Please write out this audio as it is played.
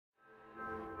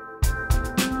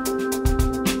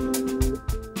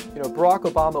Barack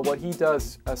Obama, what he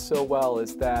does so well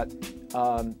is that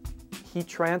he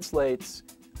translates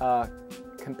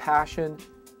compassion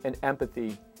and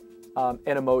empathy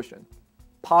and emotion.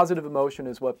 Positive emotion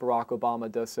is what Barack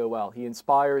Obama does so well. He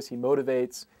inspires, he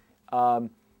motivates.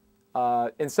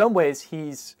 In some ways,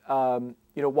 he's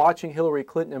watching Hillary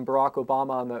Clinton and Barack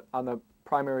Obama on the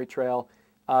primary trail.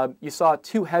 You saw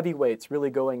two heavyweights really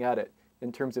going at it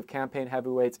in terms of campaign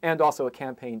heavyweights and also a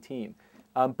campaign team.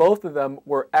 Both of them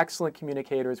were excellent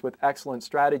communicators with excellent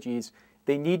strategies.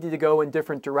 They needed to go in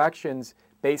different directions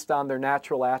based on their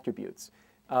natural attributes.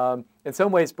 In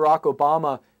some ways, Barack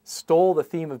Obama stole the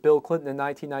theme of Bill Clinton in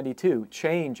 1992,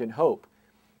 change and hope.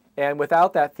 And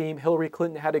without that theme, Hillary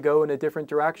Clinton had to go in a different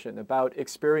direction about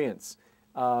experience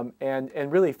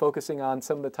and really focusing on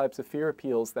some of the types of fear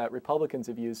appeals that Republicans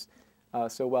have used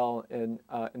so well in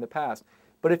the past.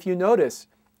 But if you notice,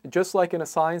 just like in a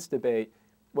science debate,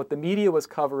 what the media was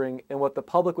covering and what the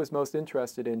public was most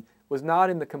interested in was not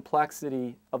in the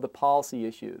complexity of the policy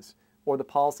issues or the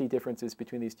policy differences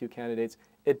between these two candidates.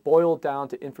 It boiled down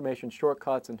to information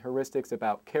shortcuts and heuristics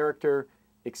about character,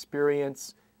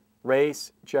 experience,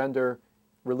 race, gender,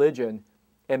 religion,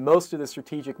 and most of the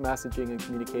strategic messaging and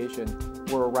communication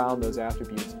were around those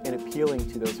attributes and appealing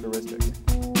to those heuristics.